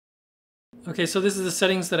Okay, so this is the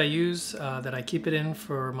settings that I use, that I keep it in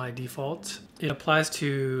for my default. It applies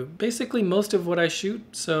to basically most of what I shoot,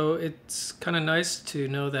 so it's kind of nice to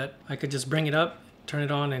know that I could just bring it up, turn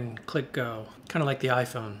it on, and click go, kind of like the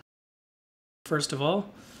iPhone. First of all,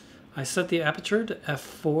 I set the aperture to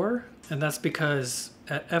f4, and that's because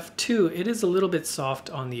at f2 it is a little bit soft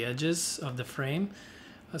on the edges of the frame.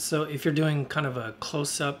 So if you're doing kind of a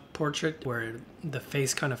close-up portrait where the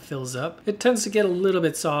face kind of fills up, it tends to get a little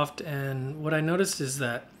bit soft, and what I noticed is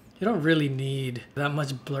that you don't really need that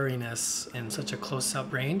much blurriness in such a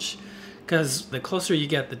close-up range, because the closer you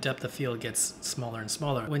get, the depth of field gets smaller and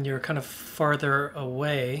smaller. When you're kind of farther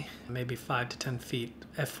away, maybe 5 to 10 feet,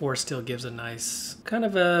 f4 still gives a nice kind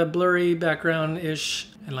of a blurry background-ish.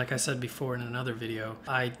 And like I said before in another video,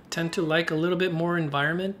 I tend to like a little bit more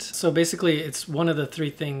environment. So basically it's one of the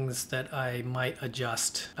three things that I might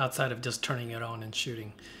adjust outside of just turning it on and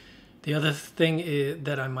shooting. The other thing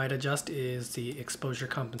that I might adjust is the exposure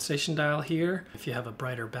compensation dial here. If you have a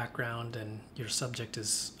brighter background and your subject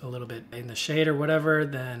is a little bit in the shade or whatever,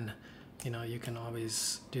 then you can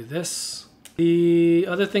always do this. The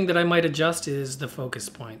other thing that I might adjust is the focus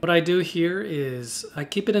point. What I do here is I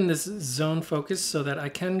keep it in this zone focus so that I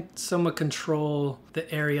can somewhat control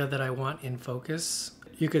the area that I want in focus.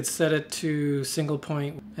 You could set it to single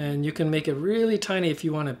point, and you can make it really tiny if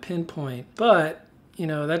you want to pinpoint, but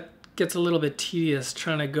that gets a little bit tedious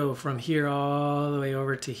trying to go from here all the way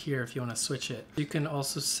over to here if you want to switch it. You can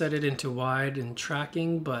also set it into wide and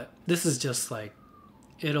tracking, but this is just like,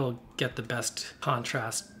 it'll get the best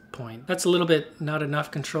contrast point. That's a little bit not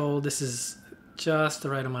enough control. This is just the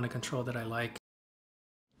right amount of control that I like.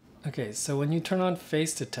 Okay, so when you turn on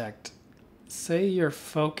face detect, say your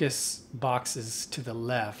focus box is to the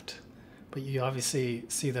left, but you obviously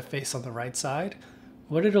see the face on the right side.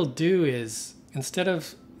 What it'll do is, instead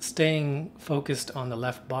of staying focused on the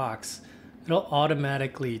left box, it'll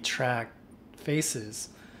automatically track faces.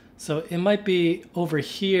 So it might be over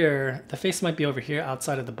here, the face might be over here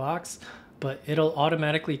outside of the box, but it'll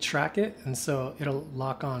automatically track it, and so it'll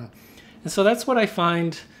lock on. And so that's what I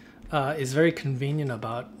find is very convenient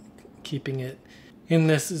about keeping it in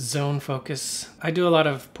this zone focus. I do a lot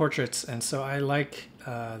of portraits, and so I like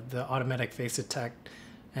the automatic face detect,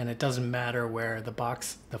 and it doesn't matter where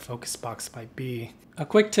the focus box might be. A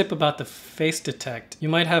quick tip about the face detect: you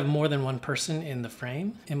might have more than one person in the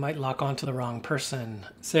frame. It might lock onto the wrong person.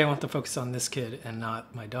 Say I want to focus on this kid and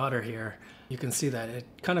not my daughter here. You can see that it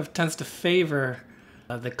kind of tends to favor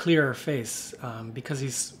the clearer face. Because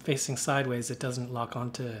he's facing sideways, it doesn't lock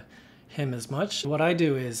onto him as much. What I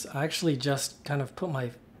do is I actually just kind of put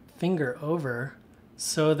my finger over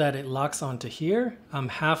so that it locks onto here. I'm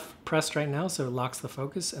half pressed right now, so it locks the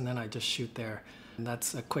focus, and then I just shoot there. And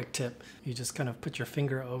that's a quick tip. You just kind of put your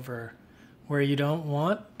finger over where you don't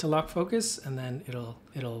want to lock focus, and then it'll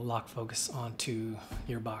lock focus onto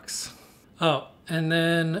your box. Oh, and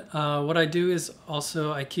then what I do is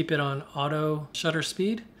also I keep it on auto shutter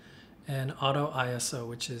speed and auto ISO,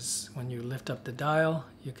 which is when you lift up the dial,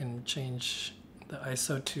 you can change the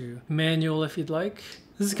ISO to manual if you'd like.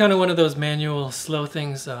 This is kind of one of those manual slow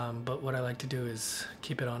things, but what I like to do is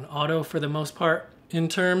keep it on auto for the most part. In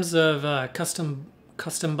terms of custom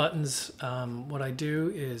buttons, what I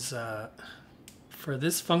do is for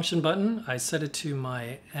this function button, I set it to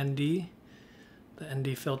my ND, the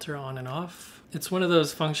ND filter on and off. It's one of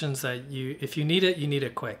those functions that if you need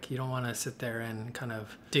it quick. You don't want to sit there and kind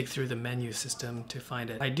of dig through the menu system to find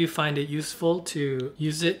it. I do find it useful to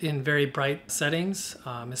use it in very bright settings,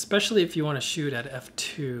 especially if you want to shoot at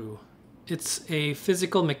f2. It's a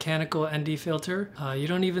physical mechanical ND filter. You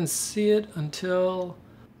don't even see it until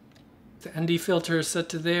the ND filter is set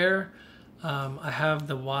to there. I have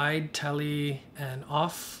the wide, tele, and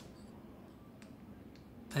off.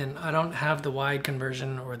 And I don't have the wide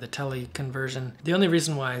conversion or the tele conversion. The only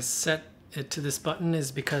reason why I set it to this button is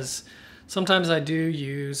because sometimes I do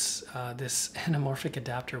use this anamorphic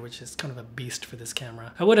adapter, which is kind of a beast for this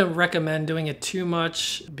camera. I wouldn't recommend doing it too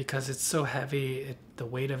much because it's so heavy. The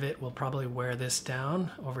weight of it will probably wear this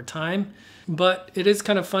down over time. But it is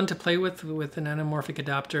kind of fun to play with an anamorphic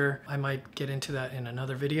adapter. I might get into that in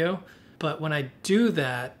another video. But when I do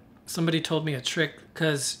that, somebody told me a trick,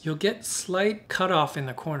 because you'll get slight cutoff in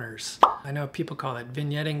the corners. I know people call it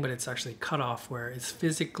vignetting, but it's actually cutoff, where it's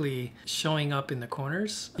physically showing up in the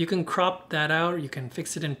corners. You can crop that out, you can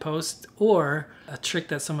fix it in post, or a trick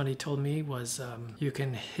that somebody told me was you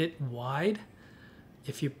can hit wide.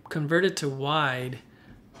 If you convert it to wide,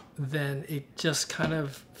 then it just kind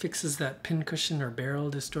of fixes that pincushion or barrel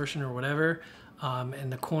distortion or whatever,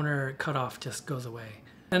 and the corner cutoff just goes away.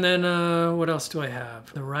 And then what else do I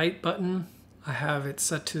have? The right button I have it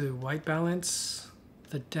set to white balance.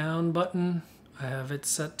 The down button, I have it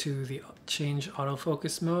set to the change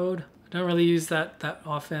autofocus mode. I don't really use that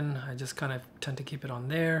often. I just kind of tend to keep it on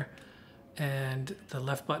there. And the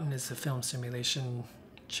left button is the film simulation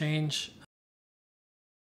change.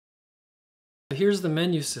 Here's the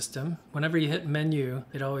menu system. Whenever you hit menu,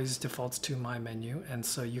 it always defaults to my menu, and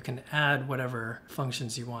so you can add whatever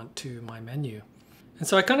functions you want to my menu. And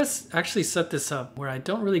so I kind of actually set this up where I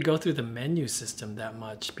don't really go through the menu system that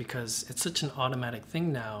much because it's such an automatic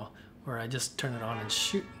thing now where I just turn it on and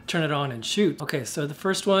shoot. Okay, so the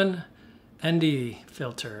first one, ND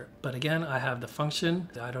filter, but again I have the function.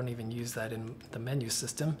 I don't even use that in the menu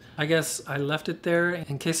system. I guess I left it there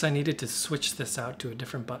in case I needed to switch this out to a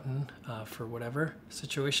different button for whatever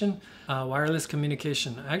situation. Wireless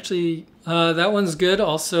communication, actually that one's good.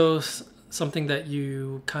 Also something that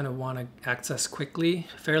you kind of want to access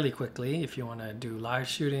fairly quickly if you want to do live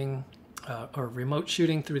shooting or remote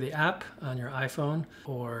shooting through the app on your iPhone,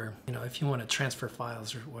 or if you want to transfer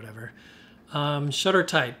files or whatever. Shutter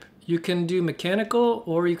type. You can do mechanical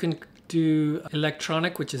or you can do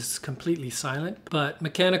electronic, which is completely silent. But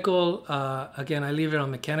mechanical, again, I leave it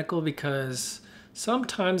on mechanical because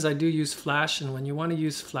sometimes I do use flash, and when you want to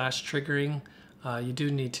use flash triggering, you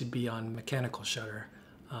do need to be on mechanical shutter,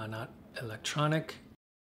 not electronic.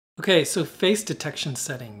 Okay, so face detection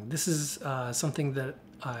setting. This is something that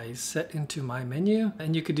I set into my menu,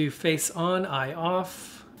 and you could do face on, eye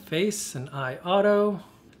off, face and eye auto,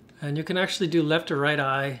 and you can actually do left or right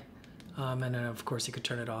eye. And then of course you could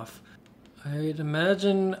turn it off. I'd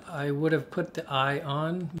imagine I would have put the eye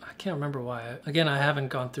on. I can't remember why. Again, I haven't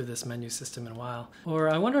gone through this menu system in a while.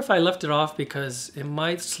 Or I wonder if I left it off because it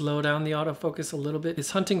might slow down the autofocus a little bit.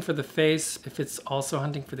 It's hunting for the face. If it's also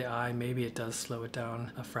hunting for the eye, maybe it does slow it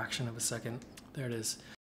down a fraction of a second. There it is.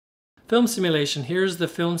 Film simulation. Here's the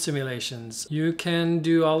film simulations. You can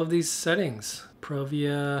do all of these settings.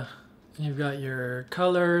 Provia. You've got your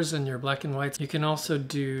colors and your black and whites. You can also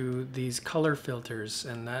do these color filters,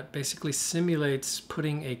 and that basically simulates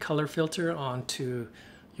putting a color filter onto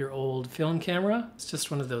your old film camera. It's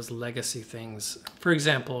just one of those legacy things. For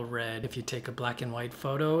example, red. If you take a black and white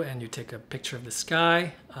photo and you take a picture of the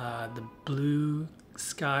sky, the blue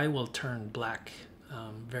sky will turn black,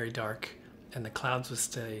 very dark, and the clouds will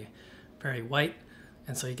stay very white,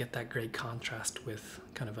 and so you get that great contrast with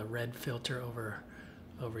kind of a red filter over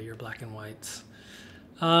your black and whites.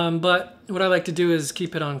 But what I like to do is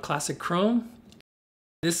keep it on classic chrome.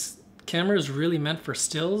 This camera is really meant for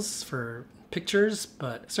stills, for pictures,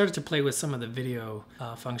 but I started to play with some of the video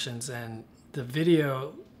functions, and the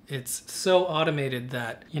video, it's so automated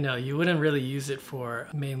that you wouldn't really use it for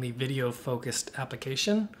mainly video focused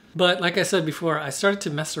application. But like I said before, I started to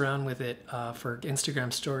mess around with it for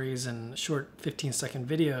Instagram stories and short 15-second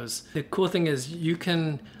videos. The cool thing is you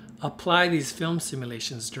can apply these film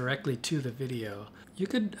simulations directly to the video. You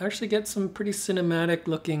could actually get some pretty cinematic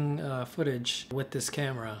looking footage with this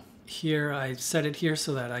camera. Here I set it here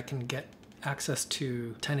so that I can get access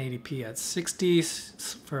to 1080p at 60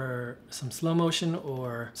 for some slow motion,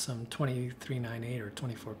 or some 2398 or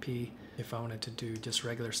 24p if I wanted to do just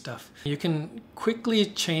regular stuff. You can quickly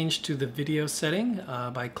change to the video setting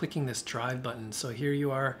by clicking this drive button. So here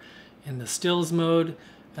you are in the stills mode,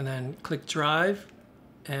 and then click drive,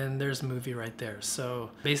 and there's movie right there.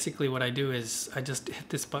 So basically what I do is I just hit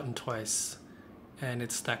this button twice, and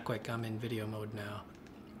it's that quick. I'm in video mode now.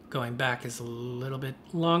 Going back is a little bit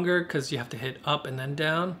longer because you have to hit up and then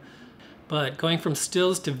down. But going from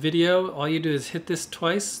stills to video, all you do is hit this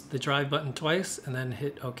twice, the drive button twice, and then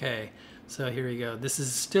hit OK. So here you go. This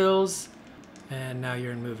is stills, and now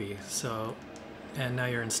you're in movie. So, and now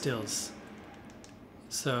you're in stills.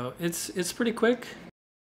 So it's pretty quick.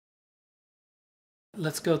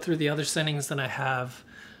 Let's go through the other settings that I have.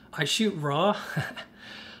 I shoot RAW,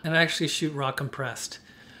 and I actually shoot RAW compressed.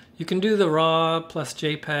 You can do the RAW plus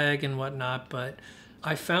JPEG and whatnot, but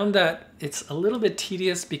I found that it's a little bit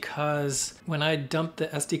tedious because when I dump the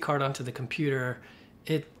SD card onto the computer,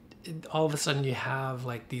 all of a sudden you have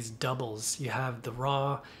like these doubles. You have the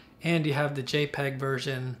RAW and you have the JPEG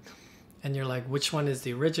version, and you're like, which one is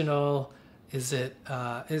the original?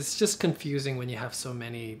 It's just confusing when you have so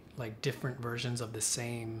many like different versions of the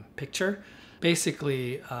same picture.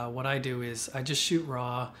 Basically, what I do is I just shoot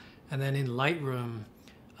RAW, and then in Lightroom,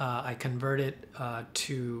 I convert it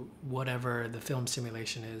to whatever the film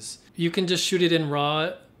simulation is. You can just shoot it in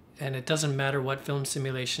RAW, and it doesn't matter what film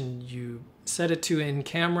simulation you set it to in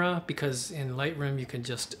camera, because in Lightroom you can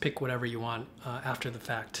just pick whatever you want after the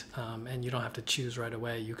fact, and you don't have to choose right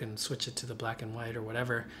away. You can switch it to the black and white or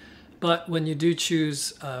whatever. But when you do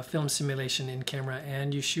choose film simulation in camera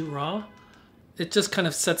and you shoot RAW, it just kind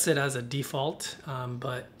of sets it as a default,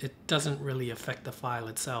 but it doesn't really affect the file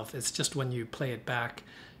itself. It's just when you play it back,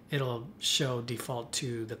 it'll show default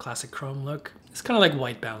to the classic Chrome look. It's kind of like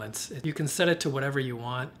white balance. You can set it to whatever you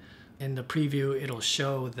want. In the preview, it'll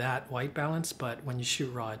show that white balance, but when you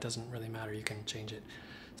shoot RAW, it doesn't really matter. You can change it.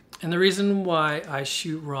 And the reason why I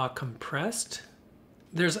shoot RAW compressed,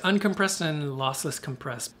 there's uncompressed and lossless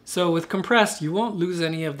compressed. So with compressed, you won't lose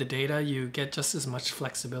any of the data. You get just as much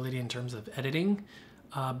flexibility in terms of editing,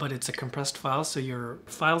 but it's a compressed file, so your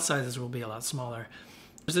file sizes will be a lot smaller.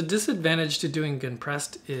 There's a disadvantage to doing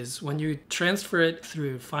compressed is when you transfer it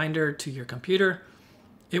through Finder to your computer,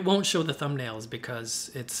 it won't show the thumbnails because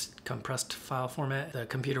it's compressed file format. The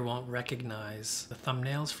computer won't recognize the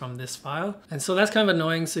thumbnails from this file. And so that's kind of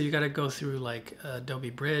annoying. So you got to go through like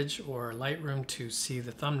Adobe Bridge or Lightroom to see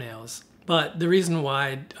the thumbnails. But the reason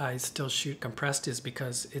why I still shoot compressed is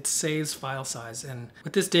because it saves file size. And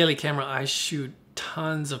with this daily camera, I shoot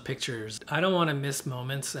tons of pictures. I don't want to miss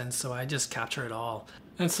moments, and so I just capture it all.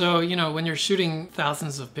 And so, you know, when you're shooting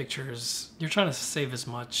thousands of pictures, you're trying to save as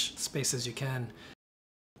much space as you can.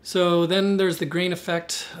 So then there's the grain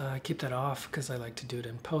effect. I keep that off because I like to do it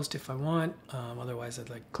in post if I want. Otherwise I'd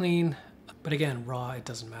like clean. But again, RAW, it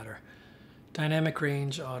doesn't matter. Dynamic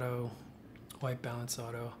range, auto, white balance,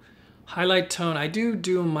 auto. Highlight tone, I do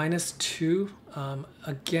 -2.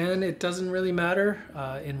 Again, it doesn't really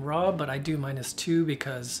matter in RAW, but I do -2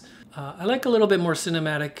 because I like a little bit more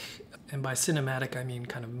cinematic. And by cinematic, I mean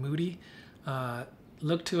kind of moody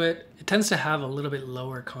look to it. It tends to have a little bit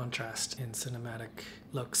lower contrast in cinematic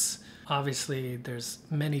looks. Obviously, there's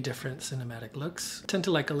many different cinematic looks. I tend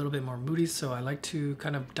to like a little bit more moody, so I like to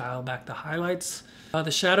kind of dial back the highlights. The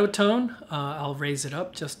shadow tone, I'll raise it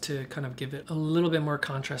up just to kind of give it a little bit more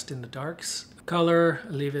contrast in the darks. Color,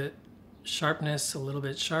 leave it sharpness a little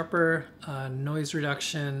bit sharper. Noise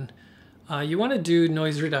reduction, you want to do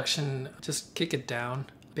noise reduction, just kick it down,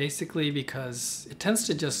 basically because it tends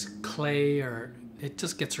to just clay, or it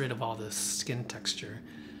just gets rid of all the skin texture.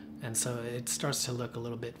 And so it starts to look a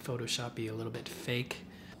little bit Photoshoppy, a little bit fake.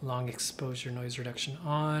 Long exposure noise reduction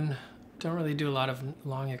on. Don't really do a lot of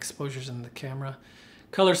long exposures in the camera.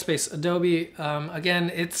 Color space, Adobe.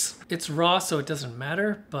 Again, it's RAW, so it doesn't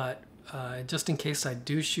matter, but just in case I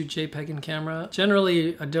do shoot JPEG in camera,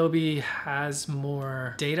 generally Adobe has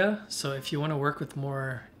more data. So if you want to work with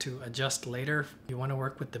more to adjust later, you want to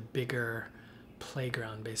work with the bigger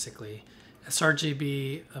playground, basically.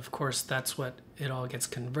 sRGB, of course, that's what it all gets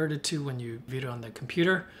converted to when you view it on the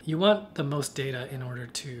computer. You want the most data in order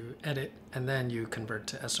to edit, and then you convert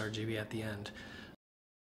to sRGB at the end.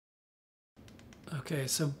 Okay,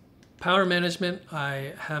 so power management,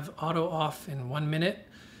 I have auto off in 1 minute,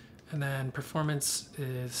 and then performance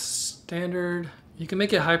is standard. You can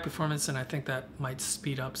make it high performance, and I think that might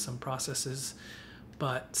speed up some processes,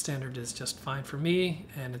 but standard is just fine for me,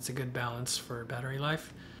 and it's a good balance for battery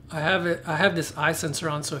life. I have this eye sensor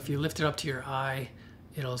on, so if you lift it up to your eye,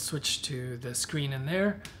 it'll switch to the screen in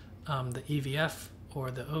there, the EVF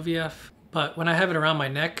or the OVF. But when I have it around my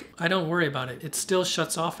neck, I don't worry about it. It still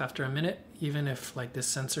shuts off after a minute, even if like this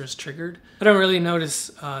sensor is triggered. I don't really notice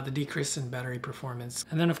the decrease in battery performance.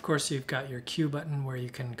 And then of course you've got your Q button where you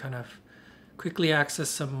can kind of quickly access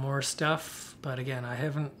some more stuff. But again, I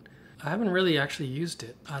haven't really actually used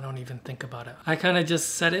it. I don't even think about it. I kind of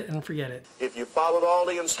just set it and forget it. If you followed all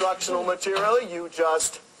the instructional material, you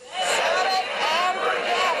just set it and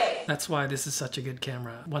forget it. That's why this is such a good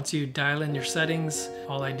camera. Once you dial in your settings,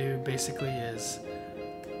 all I do basically is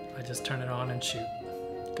I just turn it on and shoot.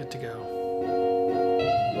 Good to go.